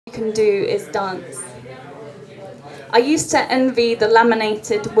you can do is dance. I used to envy the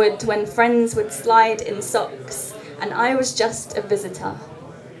laminated wood when friends would slide in socks and I was just a visitor.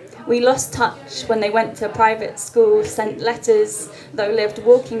 We lost touch when they went to private school, sent letters, though lived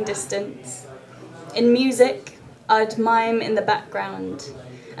walking distance. In music, I'd mime in the background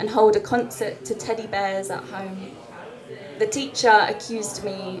and hold a concert to teddy bears at home. The teacher accused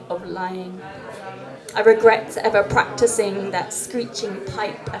me of lying. I regret ever practicing that screeching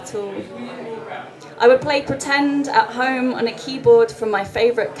pipe at all. I would play pretend at home on a keyboard from my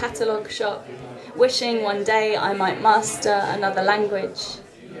favourite catalogue shop, wishing one day I might master another language.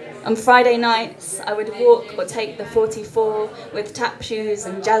 On Friday nights, I would walk or take the 44 with tap shoes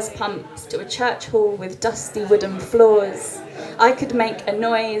and jazz pumps to a church hall with dusty wooden floors. I could make a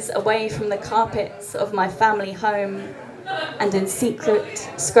noise away from the carpets of my family home and in secret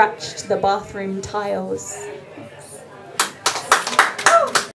scratched the bathroom tiles.